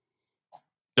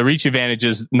 The reach advantage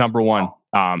is number one.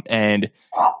 And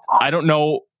I don't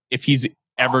know if he's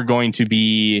ever going to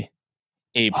be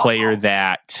a player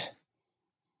that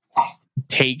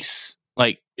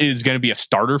is going to be a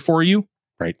starter for you.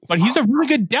 Right. But he's a really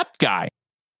good depth guy.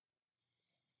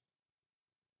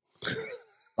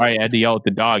 I had to yell at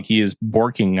the dog. He is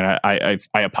barking, and I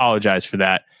apologize for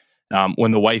that.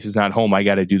 When the wife is not home, I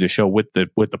got to do the show with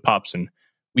the pups, and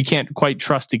we can't quite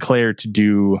trust Claire to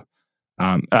do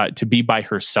to be by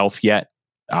herself yet.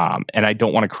 And I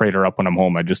don't want to crate her up when I'm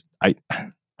home. I just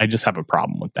have a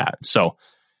problem with that. So,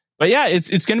 but yeah,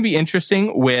 it's going to be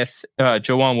interesting with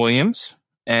Joanne Williams,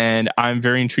 and I'm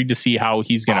very intrigued to see how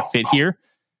he's going to fit here.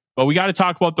 But we got to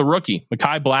talk about the rookie,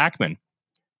 Mekhi Blackmon.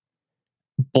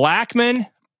 Blackmon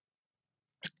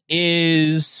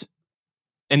is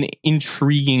an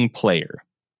intriguing player.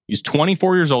 He's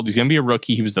 24 years old. He's going to be a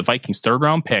rookie. He was the Vikings' third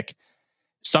round pick.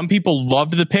 Some people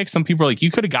loved the pick. Some people are like,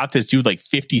 you could have got this dude like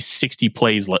 50, 60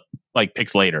 plays like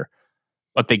picks later.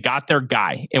 But they got their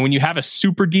guy. And when you have a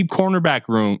super deep cornerback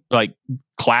room, like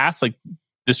class, like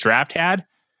this draft had,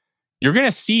 you're going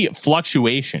to see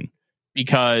fluctuation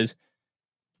because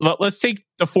let's take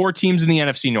the 4 teams in the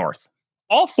NFC North.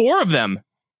 All 4 of them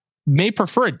may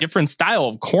prefer a different style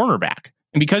of cornerback.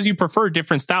 And because you prefer a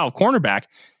different style of cornerback,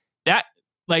 that,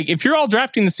 like, if you're all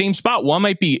drafting the same spot, one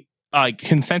might be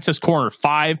consensus corner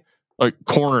 5, or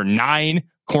corner 9,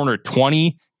 corner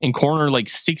 20, and corner like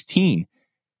 16.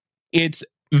 It's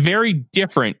very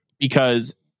different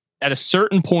because at a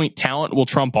certain point, talent will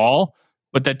trump all,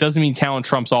 but that doesn't mean talent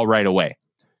trumps all right away.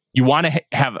 You want to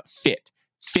have a fit.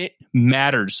 Fit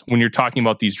matters when you're talking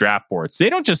about these draft boards. They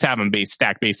don't just have them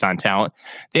stacked based on talent.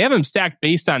 They have them stacked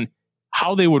based on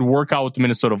how they would work out with the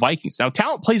Minnesota Vikings. Now,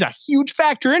 talent plays a huge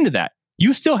factor into that.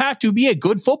 You still have to be a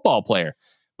good football player.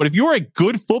 But if you're a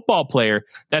good football player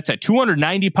that's a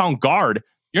 290-pound guard,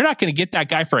 you're not going to get that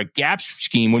guy for a gap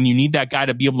scheme when you need that guy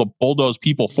to be able to bulldoze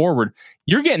people forward.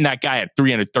 You're getting that guy at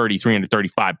 330,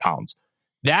 335 pounds.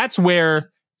 That's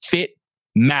where fit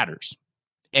matters.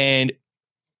 And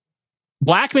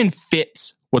Blackmon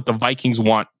fits what the Vikings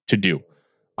want to do.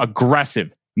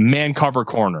 Aggressive, man cover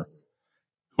corner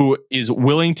who is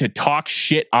willing to talk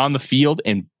shit on the field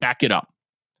and back it up.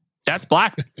 That's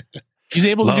Blackmon. He's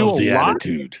able to do a lot.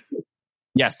 Attitude.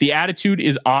 Yes, the attitude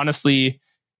is honestly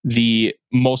the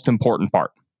most important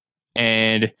part.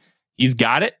 And he's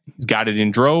got it. He's got it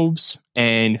in droves,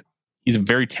 and he's a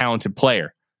very talented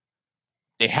player.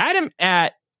 They had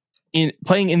him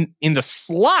playing in the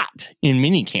slot in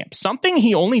minicamp, something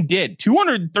he only did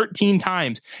 213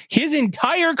 times his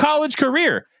entire college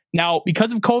career. Now,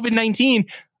 because of COVID-19,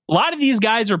 a lot of these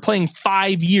guys are playing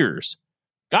 5 years.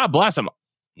 God bless them.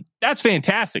 That's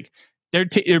fantastic.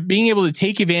 They're being able to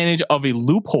take advantage of a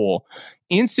loophole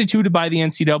instituted by the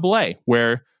NCAA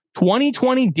where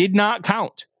 2020 did not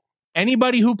count.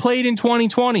 Anybody who played in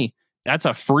 2020, that's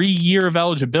a free year of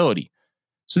eligibility.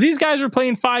 So these guys are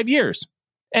playing 5 years.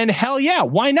 And hell yeah,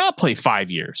 why not play 5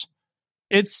 years?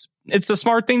 It's the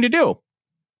smart thing to do.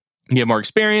 You get more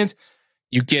experience.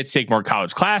 You get to take more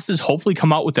college classes, hopefully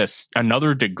come out with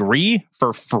another degree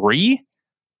for free.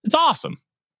 It's awesome.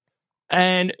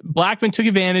 And Blackmon took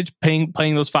advantage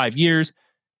playing those 5 years.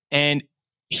 And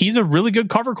he's a really good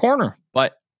cover corner.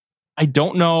 But I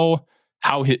don't know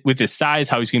how, with his size,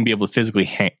 how he's going to be able to physically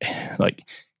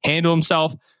handle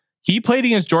himself. He played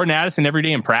against Jordan Addison every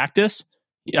day in practice.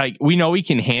 Like, we know he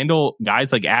can handle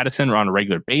guys like Addison on a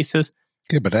regular basis.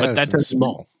 Yeah, but Addison's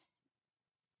small.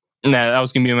 That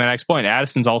was going to be my next point.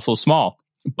 Addison's also small.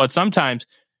 But sometimes,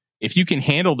 if you can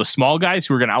handle the small guys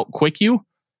who are going to outquick you,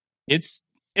 it's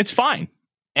fine.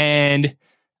 And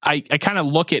I kind of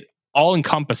look at all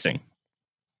encompassing.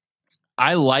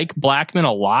 I like Blackmon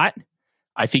a lot.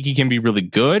 I think he can be really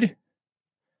good.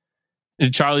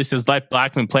 And Charlie says, let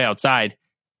Blackmon play outside.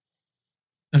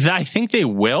 I think they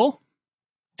will.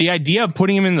 The idea of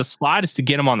putting him in the slot is to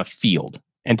get him on the field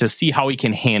and to see how he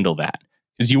can handle that.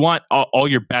 Because you want all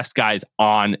your best guys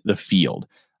on the field.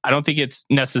 I don't think it's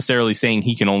necessarily saying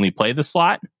he can only play the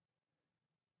slot.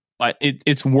 But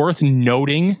it's worth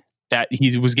noting that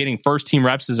he was getting first team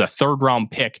reps as a 3rd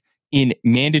round pick in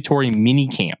mandatory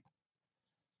minicamp.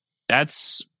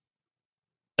 That's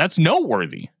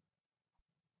noteworthy.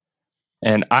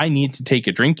 and I need to take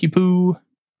a drinky poo.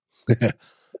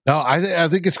 No, I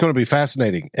think it's going to be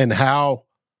fascinating, and how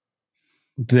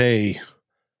we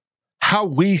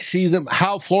see them,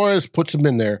 how Flores puts them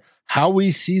in there, how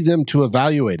we see them to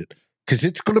evaluate it, because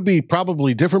it's going to be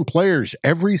probably different players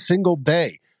every single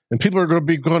day, and people are going to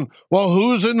be going, well,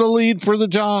 who's in the lead for the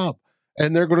job?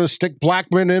 And they're going to stick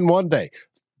Blackmon in one day.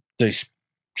 They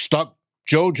stuck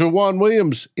Juwan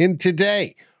Williams in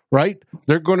today, right?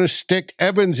 They're going to stick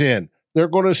Evans in. They're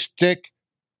going to stick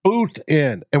Booth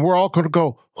in, and we're all going to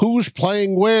go, who's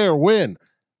playing where, when?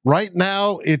 Right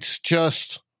now, it's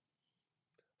just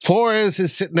Flores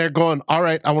is sitting there going, all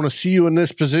right, I want to see you in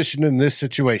this position, in this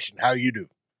situation. How you do?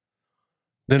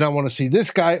 Then I want to see this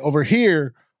guy over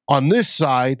here on this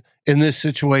side in this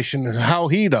situation and how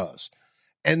he does.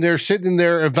 And they're sitting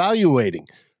there evaluating.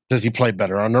 Does he play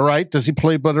better on the right? Does he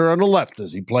play better on the left?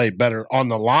 Does he play better on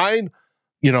the line?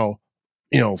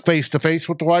 Face to face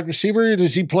with the wide receiver? Or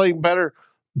does he play better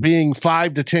being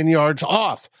 5 to 10 yards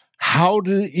off? How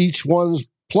do each one's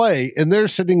play? And they're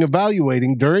sitting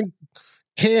evaluating during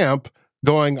camp,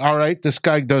 going, all right, this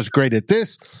guy does great at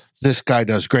this. This guy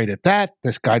does great at that.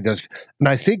 This guy does. And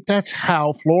I think that's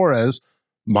how Flores,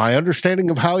 my understanding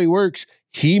of how he works,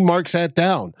 he marks that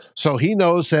down. So he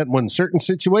knows that when certain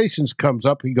situations comes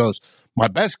up, he goes, my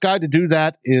best guy to do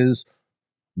that is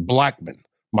Blackmon.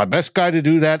 My best guy to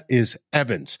do that is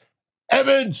Evans.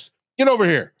 Evans, get over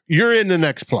here. You're in the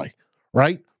next play,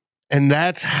 right? And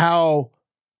that's how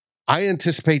I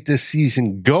anticipate this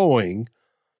season going.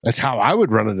 That's how I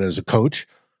would run it as a coach.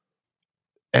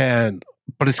 But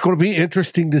it's going to be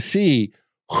interesting to see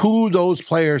who those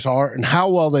players are and how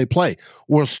well they play.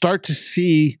 We'll start to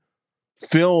see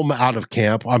film out of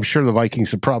camp. I'm sure the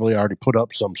Vikings have probably already put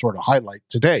up some sort of highlight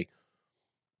today.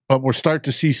 But we'll start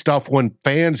to see stuff when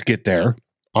fans get there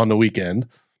on the weekend.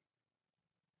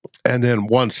 And then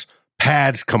once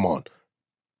pads come on.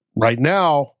 Right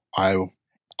now, I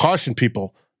caution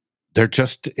people, they're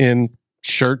just in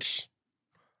shirts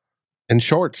and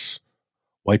shorts.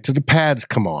 Wait till the pads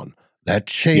come on. That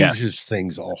changes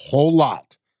things a whole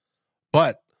lot.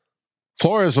 But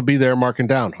Flores will be there marking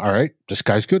down. All right, this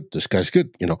guy's good. This guy's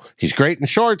good. He's great in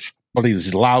shorts, but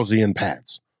he's lousy in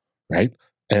pads, right?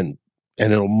 And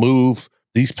it'll move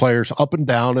these players up and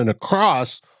down and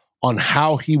across on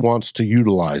how he wants to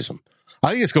utilize them.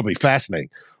 I think it's going to be fascinating.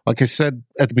 Like I said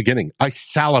at the beginning, I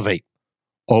salivate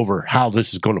over how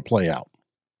this is going to play out.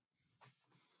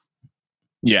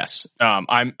 Yes,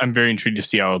 I'm very intrigued to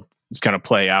see how it's going to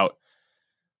play out.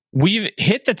 We've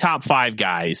hit the top 5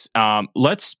 guys.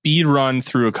 Let's speed run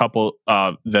through a couple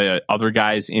of the other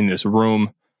guys in this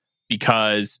room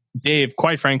because, Dave,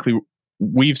 quite frankly,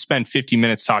 we've spent 50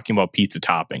 minutes talking about pizza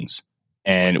toppings,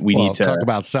 and we need to talk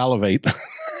about salivate.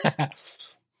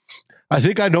 I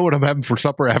think I know what I'm having for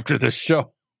supper after this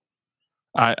show.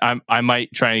 I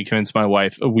might try and convince my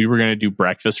wife. We were going to do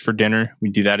breakfast for dinner. We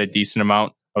do that a decent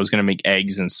amount. I was going to make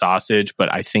eggs and sausage, but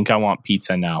I think I want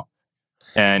pizza now.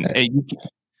 And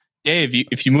Dave,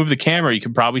 if you move the camera, you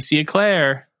can probably see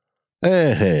Eclair.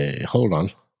 Hey, hold on.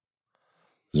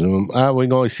 Zoom. We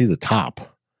can only see the top.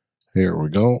 Here we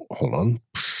go. Hold on.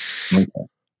 Okay.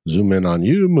 Zoom in on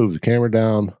you. Move the camera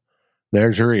down.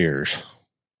 There's your ears.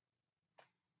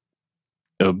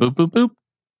 Oh, boop, boop, boop.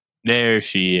 There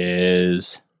she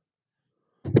is.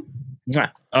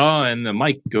 Oh, and the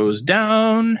mic goes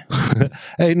down.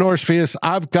 Hey, Norspheus,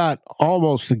 I've got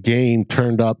almost the gain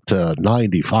turned up to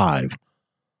 95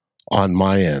 on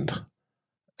my end.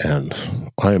 And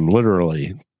I am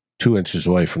literally 2 inches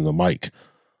away from the mic.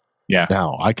 Yeah.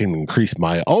 Now, I can increase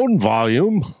my own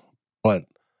volume, but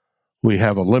we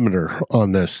have a limiter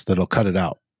on this that'll cut it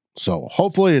out. So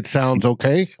hopefully it sounds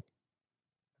okay.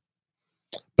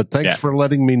 But thanks for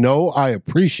letting me know. I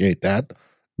appreciate that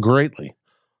greatly.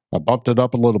 I bumped it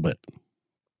up a little bit.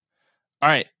 All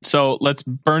right, so let's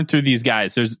burn through these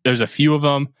guys. There's a few of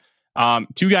them.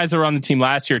 2 guys that were on the team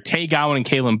last year, Tay Gowan and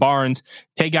Kalen Barnes.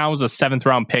 Tay Gowan was a 7th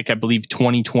round pick, I believe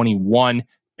 2021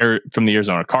 from the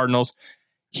Arizona Cardinals.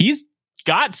 He's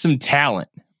got some talent,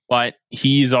 but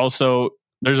he's also,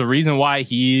 there's a reason why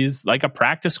he's like a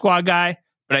practice squad guy.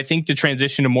 But I think the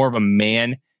transition to more of a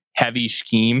man-heavy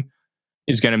scheme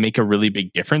is going to make a really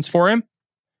big difference for him.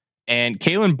 And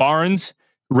Kalen Barnes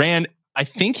I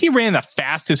think he ran the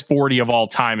fastest 40 of all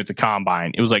time at the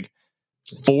combine. It was like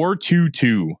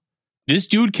 4.22. This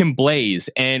dude can blaze.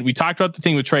 And we talked about the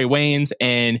thing with Trey Waynes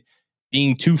and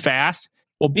being too fast.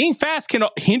 Well, being fast can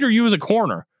hinder you as a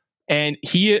corner. And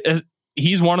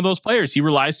he's one of those players. He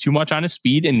relies too much on his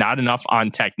speed and not enough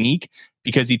on technique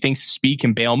because he thinks speed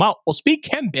can bail him out. Well, speed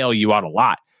can bail you out a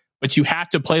lot, but you have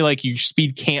to play like your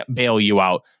speed can't bail you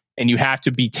out. and you have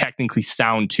to be technically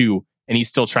sound too. And he's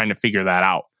still trying to figure that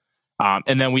out.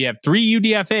 And then we have 3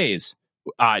 UDFAs.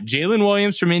 Jalen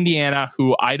Williams from Indiana,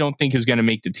 who I don't think is going to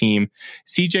make the team.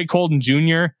 CJ Colton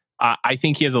Jr., I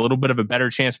think he has a little bit of a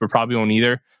better chance, but probably won't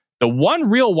either. The one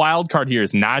real wild card here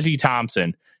is Najee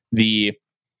Thompson, the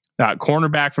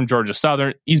cornerback from Georgia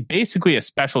Southern. He's basically a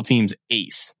special teams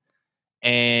ace.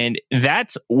 And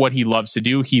that's what he loves to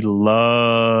do. He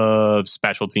loves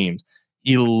special teams.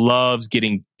 He loves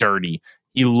getting dirty.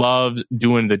 He loves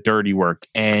doing the dirty work.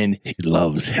 And he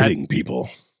loves hitting people.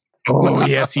 Oh,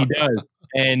 yes, he does.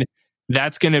 And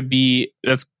that's going to be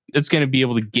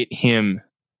able to get him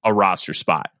a roster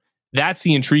spot. That's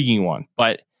the intriguing one.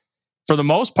 But for the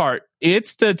most part,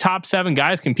 it's the top 7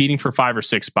 guys competing for 5 or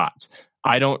 6 spots.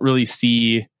 I don't really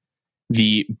see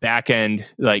the back end,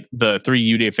 like the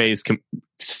 3 UDFAs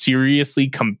seriously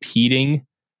competing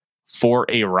for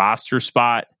a roster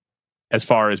spot as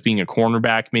far as being a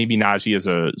cornerback. Maybe Najee is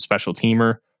a special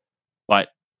teamer, but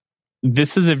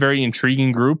this is a very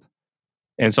intriguing group.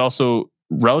 And it's also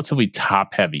relatively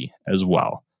top heavy as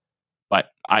well.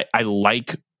 But I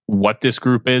like what this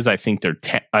group is. I think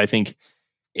I think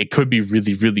it could be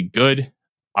really, really good.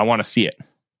 I want to see it.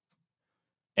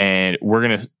 And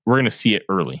we're gonna see it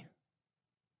early.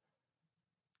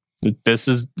 This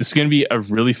is going to be a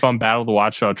really fun battle to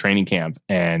watch throughout training camp,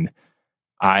 and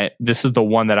this is the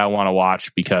one that I want to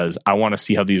watch because I want to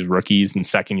see how these rookies and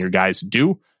second year guys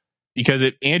do. Because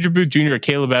if Andrew Booth Jr.,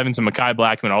 Caleb Evans, and Mekhi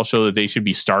Blackmon all show that they should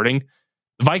be starting,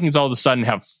 the Vikings all of a sudden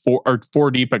have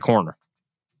 4 deep at corner.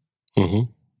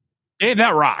 Mm-hmm. Dave,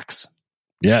 that rocks.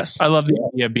 Yes, I love the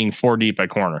idea of being 4 deep at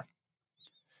corner.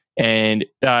 And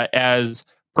as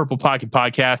Purple Pocket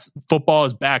Podcast, football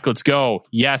is back. Let's go.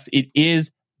 Yes, it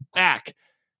is back.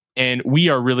 And we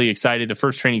are really excited. The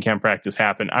first training camp practice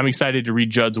happened. I'm excited to read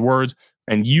Judd's words,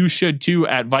 and you should too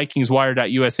at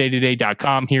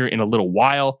VikingsWire.usatoday.com here in a little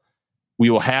while. We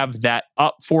will have that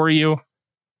up for you.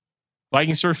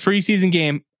 Vikings first preseason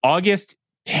game, August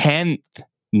 10th,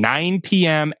 9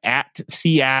 p.m. at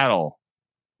Seattle.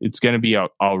 It's going to be a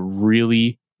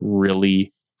really,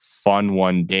 really fun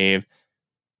one, Dave.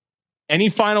 Any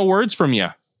final words from you?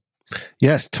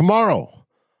 Yes, tomorrow,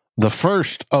 the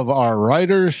first of our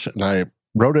writers, and I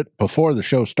wrote it before the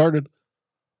show started,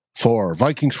 for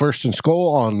Vikings First and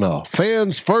Skol on the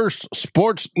Fans First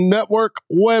Sports Network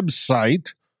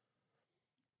website.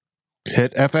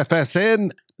 Hit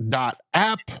FFSN.app,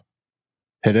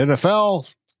 hit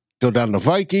NFL, go down to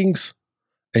Vikings,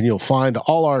 and you'll find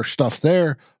all our stuff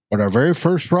there. But our very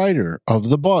first writer of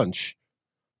the bunch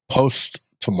posts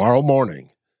tomorrow morning,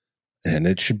 and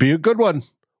it should be a good one.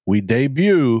 We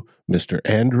debut Mr.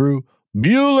 Andrew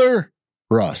Bueller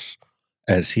Russ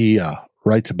as he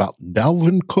writes about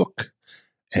Dalvin Cook,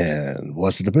 and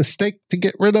was it a mistake to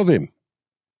get rid of him?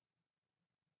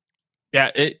 Yeah,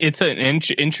 it's an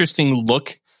interesting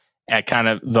look at kind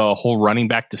of the whole running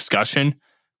back discussion,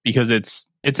 because it's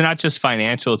not just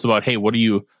financial. It's about, hey, what are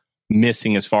you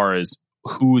missing as far as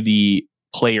who the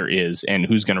player is and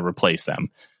who's going to replace them.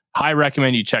 I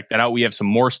recommend you check that out. We have some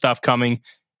more stuff coming.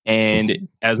 And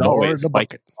as always,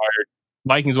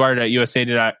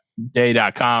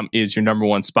 VikingsWire.usatoday.com is your number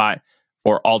one spot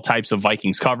for all types of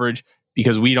Vikings coverage,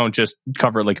 because we don't just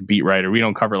cover it like a beat writer. We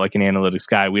don't cover it like an analytics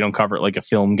guy. We don't cover it like a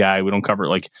film guy. We don't cover it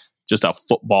like just a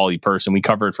football-y person. We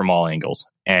cover it from all angles.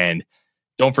 And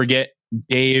don't forget,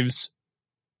 Dave's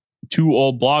Two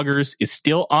Old Bloggers is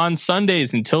still on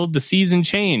Sundays until the season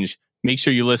change. Make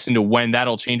sure you listen to when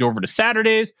that'll change over to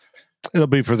Saturdays. It'll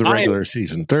be for the regular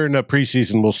season. During the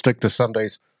preseason, we'll stick to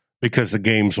Sundays because the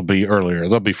games will be earlier.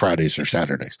 They'll be Fridays or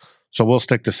Saturdays. So we'll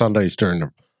stick to Sundays during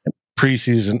the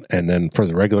preseason, and then for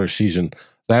the regular season,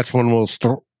 that's when we'll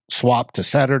swap to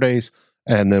Saturdays,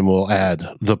 and then we'll add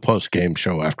the post-game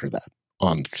show after that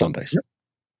on Sundays. Yep.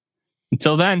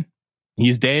 Until then,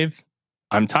 he's Dave.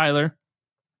 I'm Tyler.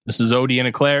 This is Odie and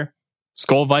Eclair.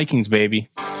 Skol Vikings, baby.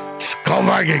 Skol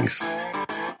Vikings.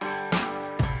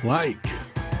 Like,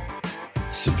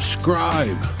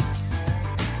 subscribe,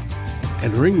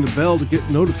 and ring the bell to get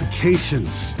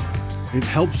notifications. It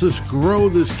helps us grow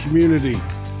this community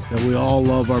that we all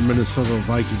love, our Minnesota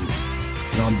Vikings.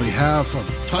 And on behalf of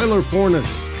Tyler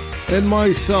Fornes and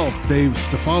myself, Dave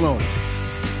Stefano,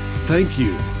 thank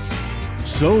you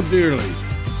so dearly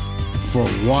for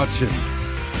watching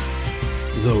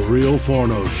The Real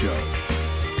Forno Show.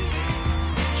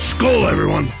 Skol,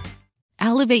 everyone!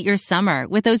 Elevate your summer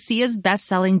with Osea's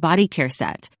best-selling body care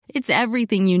set. It's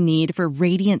everything you need for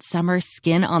radiant summer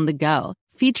skin on the go.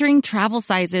 featuring travel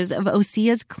sizes of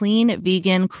Osea's clean,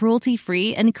 vegan,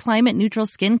 cruelty-free, and climate-neutral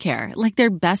skincare, like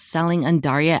their best-selling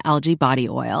Undaria Algae Body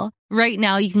Oil. Right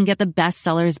now, you can get the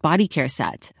Bestsellers Body Care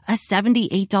Set, a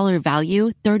 $78 value,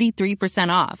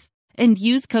 33% off. And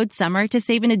use code SUMMER to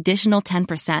save an additional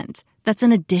 10%. That's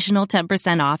an additional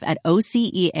 10% off at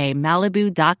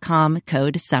OCEAMalibu.com,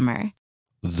 code SUMMER.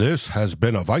 This has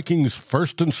been a Vikings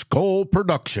First and Skol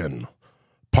production,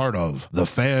 part of the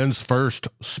Fans First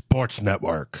Sports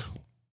Network.